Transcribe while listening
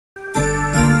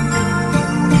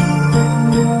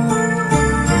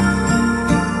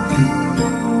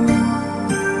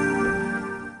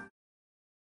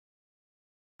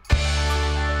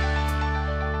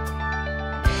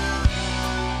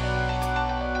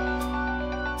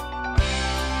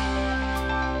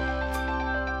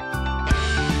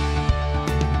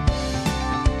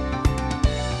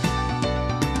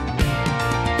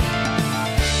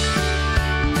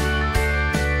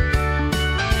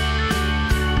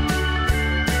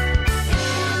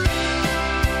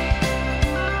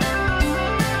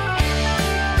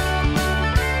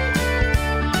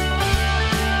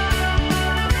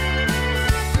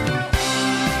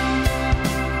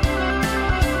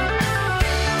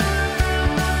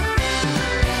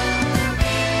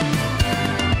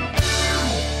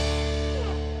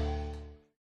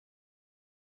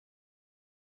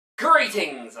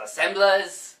Greetings,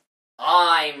 assemblers.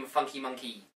 I'm Funky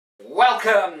Monkey.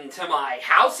 Welcome to my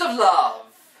House of Love.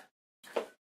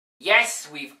 Yes,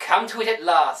 we've come to it at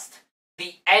last.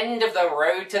 The end of the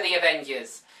road to the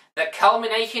Avengers. The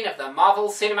culmination of the Marvel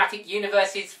Cinematic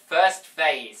Universe's first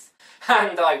phase.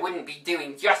 And I wouldn't be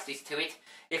doing justice to it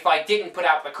if I didn't put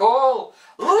out the call,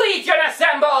 Legion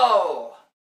Assemble!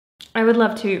 I would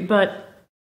love to, but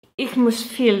ich muss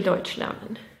viel Deutsch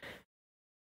lernen.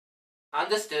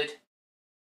 Understood.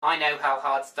 I know how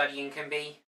hard studying can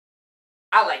be.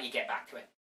 I'll let you get back to it.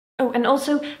 Oh, and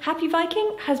also, Happy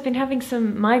Viking has been having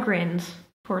some migraines,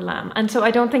 poor lamb, and so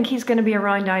I don't think he's going to be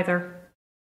around either.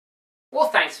 Well,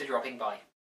 thanks for dropping by.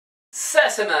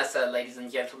 Circe Mercer, ladies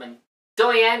and gentlemen.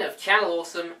 Doyenne of Channel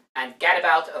Awesome and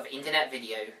gadabout of internet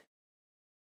video.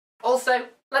 Also,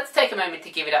 let's take a moment to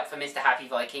give it up for Mr. Happy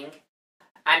Viking,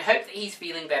 and hope that he's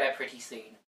feeling better pretty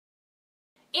soon.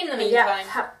 In the meantime...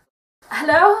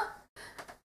 Hello?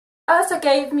 Ursa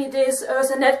gave me this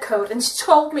Ursa netcode and she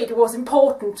told me it was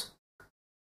important.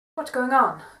 What's going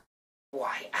on?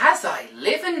 Why, as I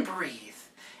live and breathe,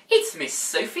 it's Miss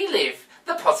Sofie Liv,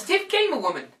 the positive gamer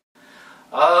woman.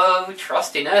 Oh,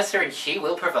 trust in Ursa and she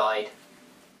will provide.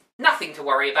 Nothing to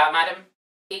worry about, madam.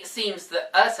 It seems that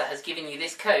Ursa has given you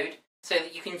this code so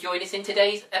that you can join us in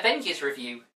today's Avengers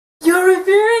review. You're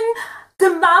reviewing the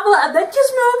Marvel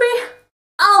Avengers movie?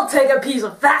 I'll take a piece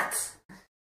of that!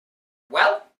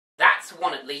 Well, that's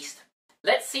one at least.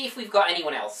 Let's see if we've got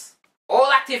anyone else.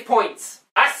 All active points,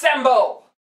 assemble!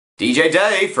 DJ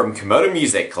Dave from Komodo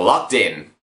Music, locked in.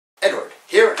 Edward,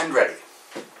 here and ready.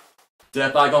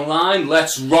 Dirtbag online,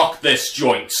 let's rock this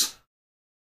joint.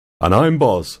 And I'm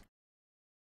Boz.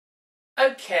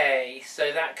 Okay,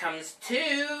 so that comes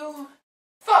to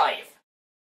 5.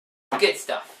 Good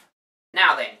stuff.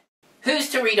 Now then, who's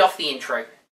to read off the intro?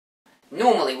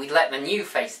 Normally we'd let the new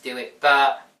face do it,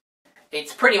 but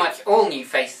it's pretty much all new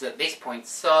faces at this point,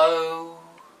 so...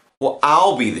 Well,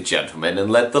 I'll be the gentleman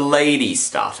and let the ladies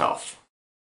start off.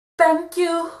 Thank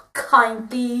you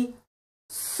kindly,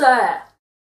 sir.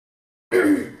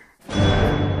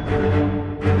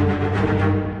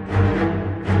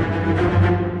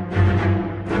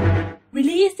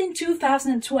 Released in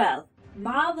 2012,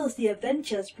 Marvel's The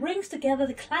Avengers brings together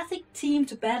the classic team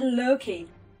to battle Loki,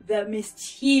 the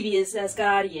mischievous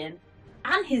Asgardian,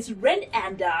 and his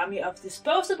red-hand army of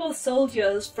disposable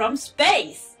soldiers from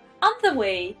space. On the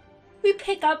way, we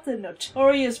pick up the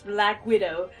notorious Black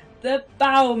Widow, the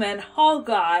Bowman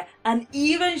Hawkeye, and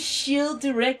even S.H.I.E.L.D.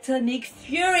 director Nick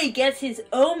Fury gets his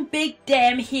own big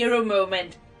damn hero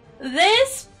moment.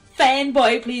 This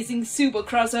fanboy-pleasing super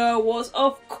crossover was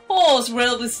of course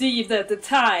well received at the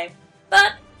time,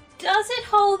 but does it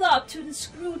hold up to the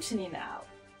scrutiny now?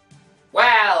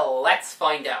 Well, let's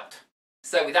find out.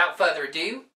 So without further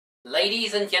ado,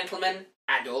 ladies and gentlemen,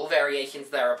 and all variations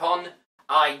thereupon,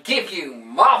 I give you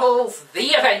Marvel's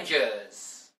The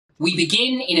Avengers! We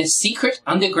begin in a secret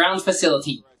underground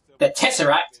facility. The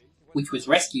Tesseract, which was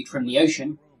rescued from the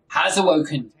ocean, has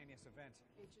awoken.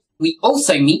 We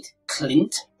also meet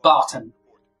Clint Barton.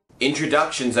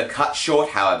 Introductions are cut short,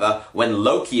 however, when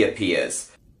Loki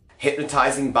appears,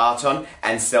 hypnotizing Barton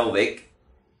and Selvig,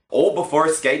 all before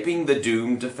escaping the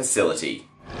doomed facility.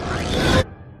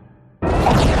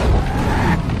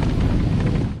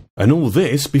 And all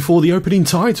this before the opening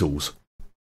titles.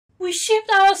 We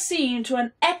shift our scene to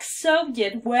an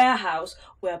ex-Soviet warehouse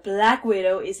where Black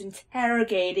Widow is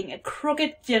interrogating a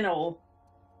crooked general.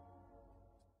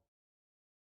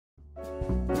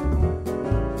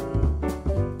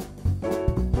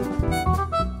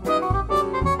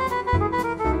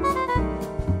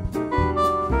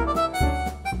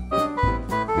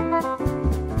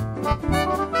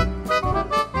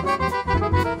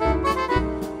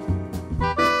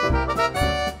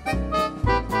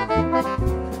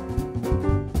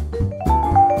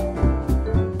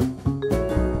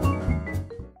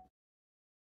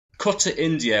 Cut to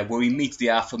India, where we meet the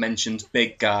aforementioned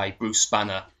big guy, Bruce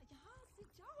Banner.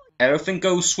 Everything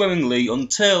goes swimmingly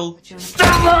until...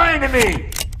 Stop lying to me!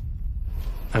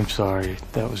 I'm sorry,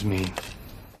 that was mean.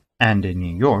 And in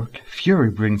New York,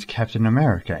 Fury brings Captain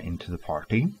America into the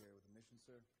party,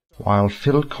 while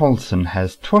Phil Coulson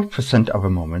has 12% of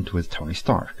a moment with Tony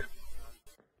Stark.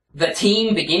 The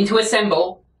team begin to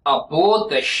assemble aboard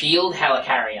the S.H.I.E.L.D.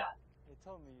 helicarrier.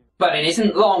 But it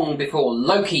isn't long before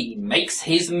Loki makes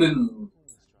his move.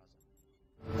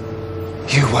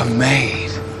 You were made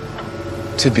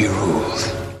to be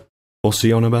ruled. What's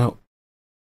he on about?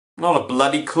 Not a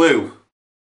bloody clue.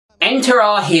 Enter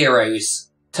our heroes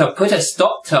to put a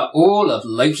stop to all of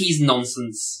Loki's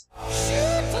nonsense.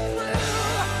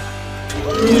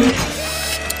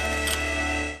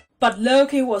 But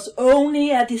Loki was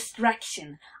only a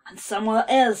distraction, and someone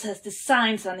else has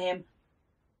designs on him.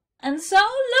 And so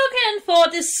looking for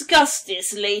discuss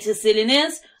this latest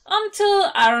silliness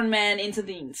until Iron Man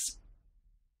intervenes.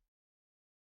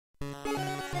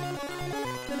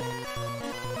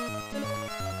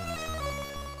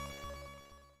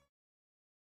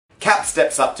 Cap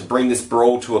steps up to bring this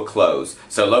brawl to a close,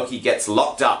 so Loki gets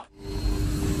locked up.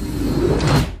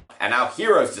 And our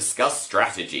heroes discuss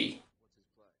strategy.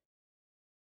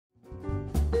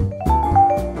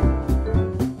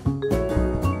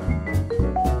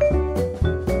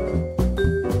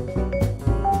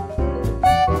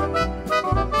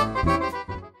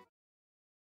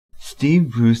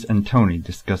 Steve, Bruce and Tony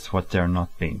discuss what they're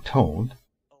not being told,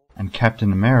 and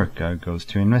Captain America goes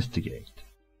to investigate.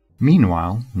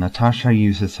 Meanwhile, Natasha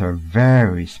uses her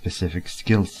very specific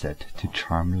skill set to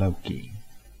charm Loki.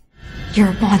 You're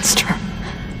a monster.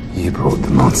 You brought the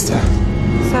monster.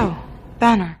 So,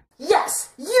 Banner.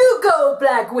 Yes, you go,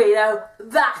 Black Widow.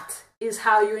 That is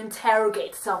how you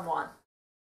interrogate someone.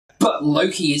 But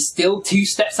Loki is still 2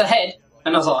 steps ahead,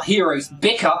 and as our heroes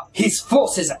bicker, his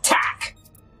forces attack.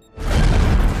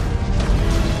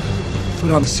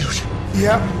 Put on the suit.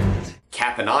 Yep.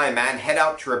 Cap and Iron Man head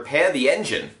out to repair the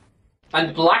engine.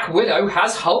 And Black Widow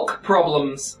has Hulk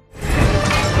problems.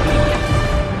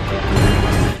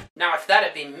 Now if that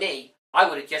had been me, I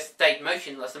would have just stayed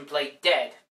motionless and played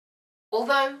dead.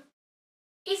 Although,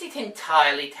 is it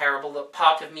entirely terrible that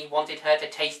part of me wanted her to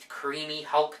taste creamy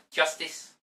Hulk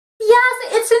justice? Yes,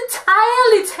 it's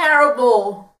entirely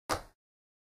terrible.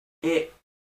 It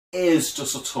is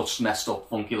just a touch messed up,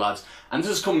 funky lads, and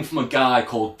this is coming from a guy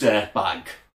called Dirtbag.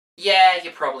 Yeah,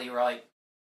 you're probably right.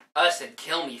 Ursa'd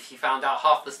kill me if she found out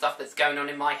half the stuff that's going on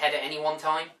in my head at any one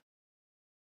time.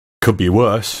 Could be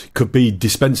worse. Could be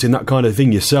dispensing that kind of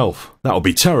thing yourself. That would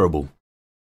be terrible.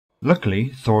 Luckily,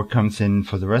 Thor comes in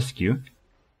for the rescue,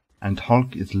 and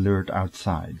Hulk is lured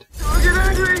outside. Don't get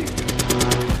angry!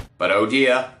 But oh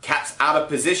dear, Cap's out of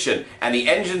position, and the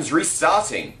engine's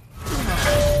restarting.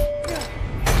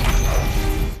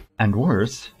 And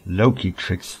worse, Loki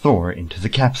tricks Thor into the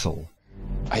capsule.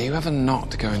 Are you ever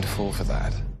not going to fall for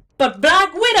that? But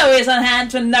Black Widow is on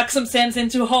hand to knock some sense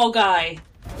into Hawkeye.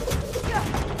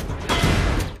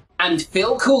 And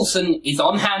Phil Coulson is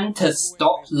on hand to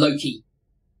stop Loki.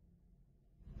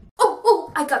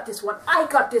 Oh, I got this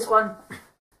one.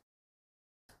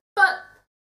 But,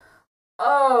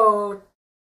 oh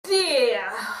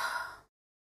dear.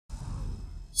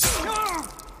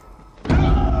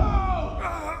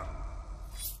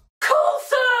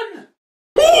 Coulson!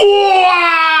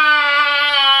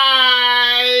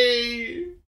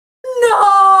 No!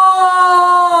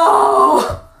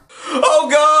 Oh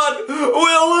God!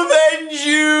 We'll avenge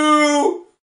you!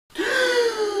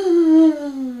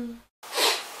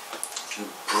 You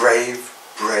brave,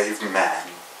 brave man.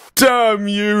 Damn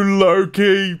you,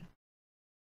 Loki!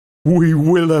 We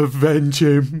will avenge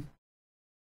him.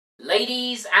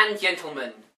 Ladies and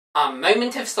gentlemen, a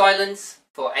moment of silence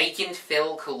for Agent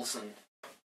Phil Coulson.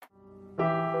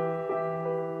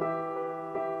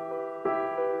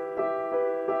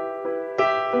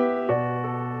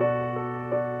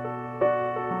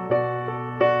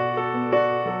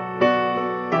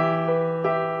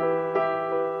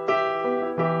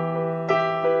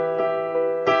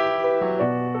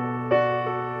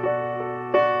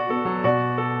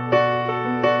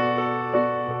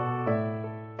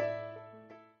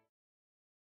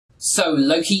 So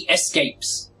Loki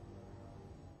escapes.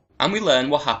 And we learn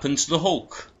what happened to the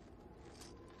Hulk.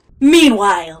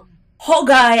 Meanwhile,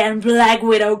 Hawkeye and Black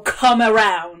Widow come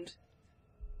around.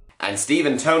 And Steve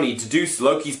and Tony deduce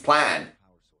Loki's plan.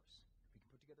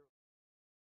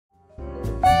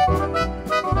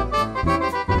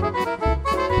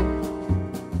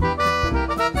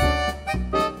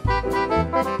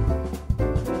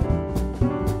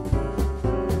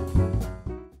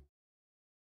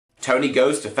 Tony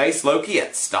goes to face Loki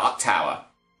at Stark Tower.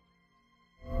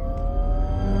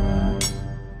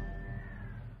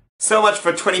 So much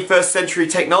for 21st century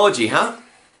technology, huh?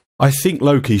 I think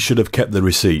Loki should have kept the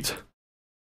receipt.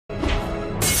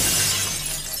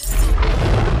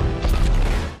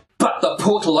 But the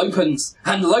portal opens,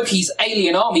 and Loki's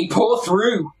alien army pour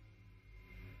through.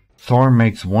 Thor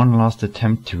makes one last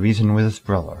attempt to reason with his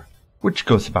brother, which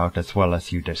goes about as well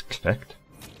as you'd expect.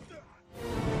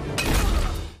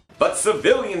 But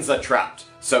civilians are trapped,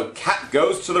 so Cap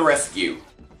goes to the rescue.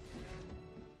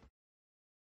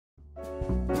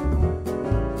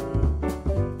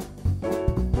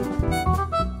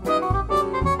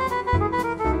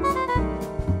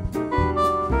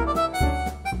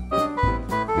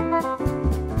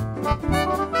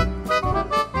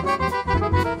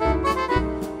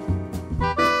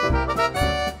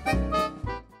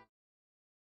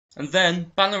 And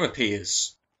then Banner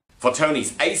appears. For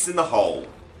Tony's ace in the hole.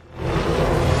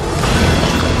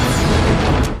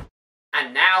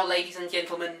 And now, ladies and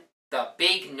gentlemen, the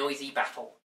big noisy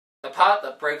battle. The part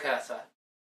that broke Ursa.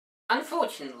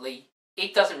 Unfortunately,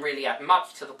 it doesn't really add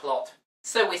much to the plot,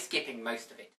 so we're skipping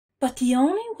most of it. But the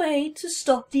only way to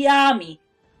stop the army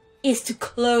is to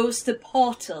close the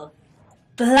portal.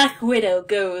 Black Widow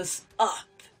goes up.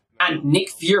 And Nick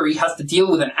Fury has to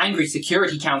deal with an angry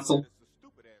Security Council,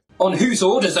 on whose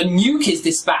orders a nuke is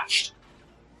dispatched.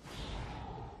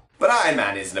 But Iron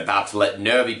Man isn't about to let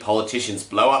nervy politicians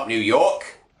blow up New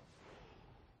York.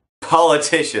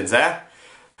 Politicians, eh?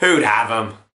 Who'd have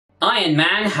them? Iron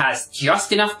Man has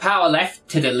just enough power left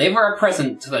to deliver a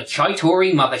present to the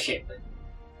Chitauri mothership.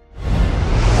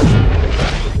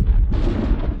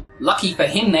 Lucky for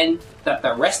him then, that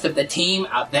the rest of the team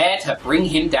are there to bring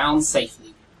him down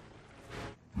safely.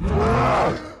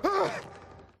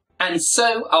 And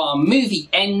so our movie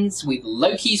ends with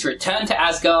Loki's return to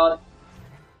Asgard,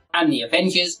 and the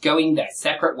Avengers going their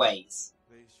separate ways.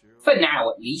 For now,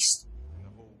 at least.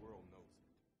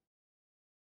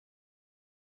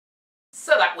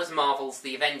 So that was Marvel's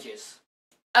The Avengers.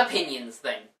 Opinions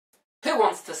then. Who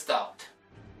wants to start?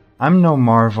 I'm no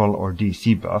Marvel or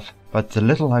DC buff, but the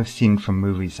little I've seen from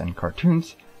movies and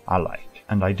cartoons, I like.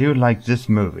 And I do like this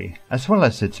movie, as well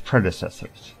as its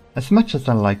predecessors. As much as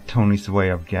I like Tony's way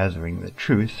of gathering the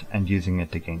truth and using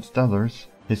it against others,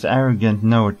 his arrogant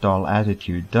know-it-all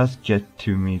attitude does get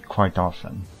to me quite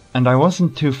often. And I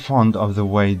wasn't too fond of the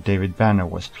way David Banner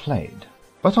was played.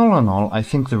 But all in all, I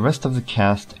think the rest of the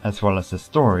cast, as well as the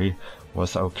story,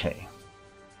 was okay.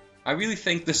 I really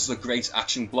think this is a great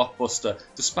action blockbuster,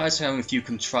 despite having a few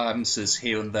contrivances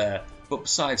here and there, but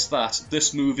besides that,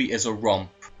 this movie is a romp.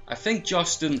 I think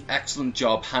Josh did an excellent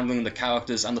job handling the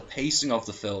characters and the pacing of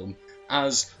the film,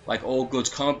 as, like all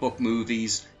good comic book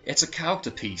movies, it's a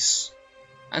character piece.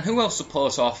 And who else to pull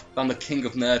it off than the king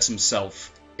of nerds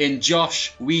himself? In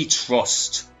Josh, we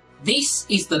trust. This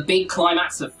is the big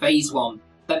climax of Phase 1.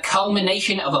 The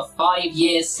culmination of a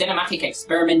 5-year cinematic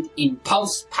experiment in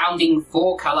pulse-pounding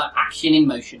 4-colour action in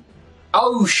motion.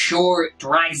 Oh sure, it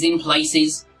drags in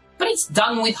places, but it's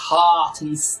done with heart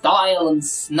and style and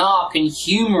snark and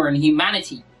humour and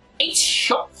humanity. It's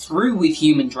shot through with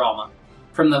human drama.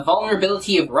 From the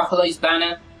vulnerability of Ruffalo's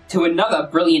Banner to another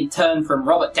brilliant turn from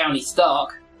Robert Downey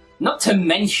Stark, not to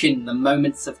mention the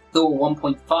moments of Thor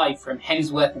 1.5 from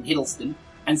Hemsworth and Hiddleston,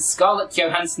 and Scarlett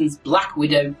Johansson's Black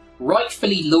Widow,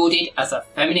 rightfully lauded as a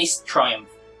feminist triumph.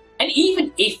 And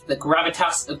even if the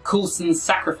gravitas of Coulson's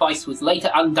sacrifice was later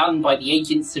undone by the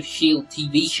Agents of S.H.I.E.L.D.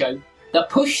 TV show, the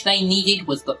push they needed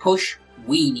was the push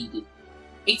we needed.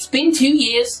 It's been 2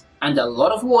 years, and a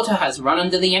lot of water has run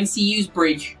under the MCU's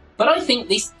bridge, but I think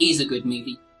this is a good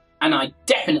movie, and I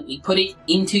definitely put it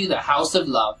into the House of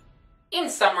Love. In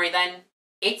summary then,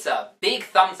 it's a big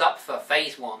thumbs up for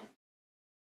Phase 1.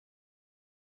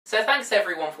 So thanks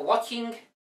everyone for watching,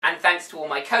 and thanks to all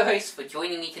my co-hosts for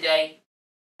joining me today.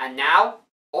 And now,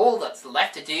 all that's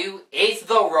left to do is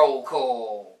the roll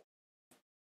call.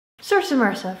 Source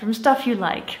Immersa from Stuff You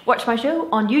Like. Watch my show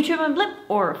on YouTube and Blip,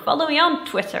 or follow me on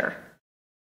Twitter.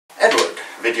 Edward,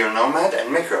 video nomad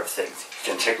and maker of things.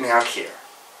 You can check me out here.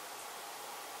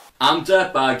 I'm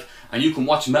Dirtbag, and you can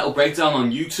watch Metal Breakdown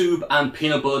on YouTube and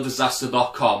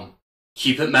peanutbutterdisaster.com.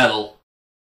 Keep it metal.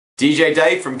 DJ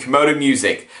Dave from Komodo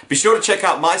Music. Be sure to check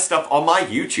out my stuff on my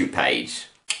YouTube page.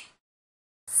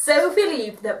 Sofie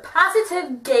Liv, the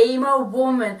positive gamer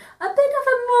woman, a bit of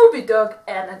a movie dog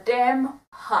and a damn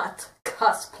hot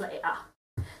cosplayer.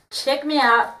 Check me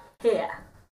out here.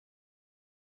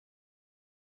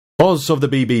 Boz of the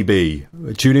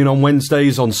BBB. Tune in on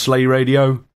Wednesdays on Slay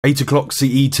Radio, 8 o'clock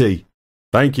CET.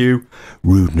 Thank you.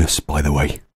 Rudeness, by the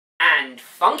way. And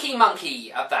Funky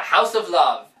Monkey of the House of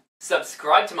Love.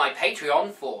 Subscribe to my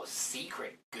Patreon for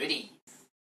secret goodies.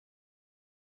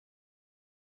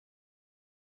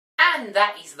 And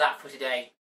that is that for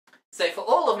today. So for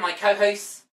all of my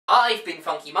co-hosts, I've been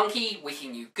Funky Monkey,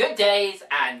 wishing you good days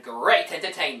and great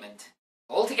entertainment.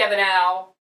 All together now.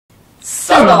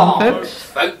 So long,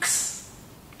 folks.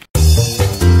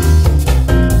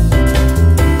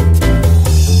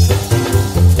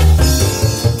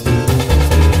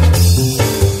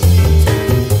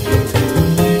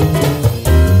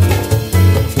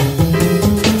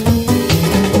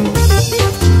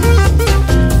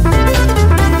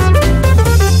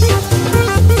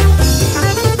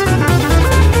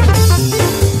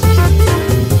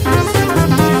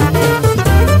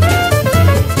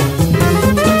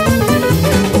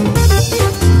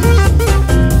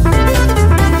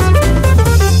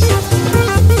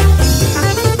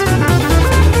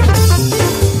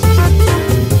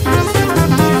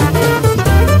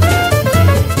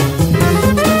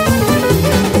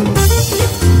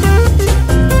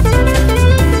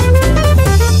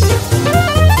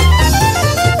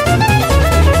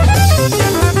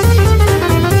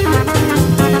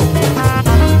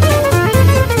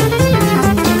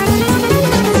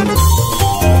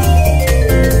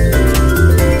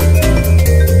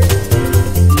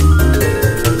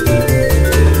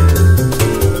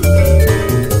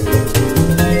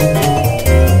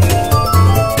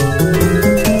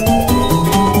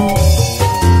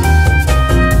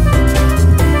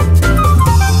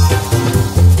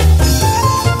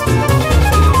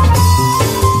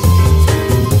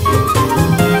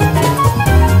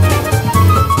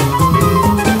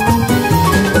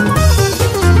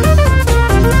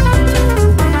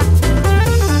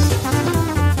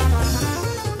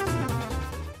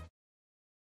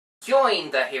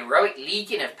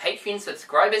 Patreon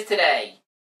subscribers today.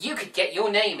 You could get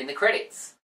your name in the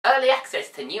credits, early access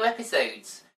to new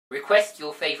episodes, request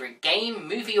your favourite game,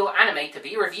 movie or anime to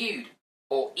be reviewed,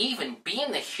 or even be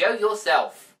in the show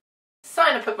yourself.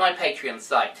 Sign up at my Patreon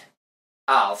site.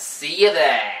 I'll see you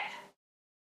there.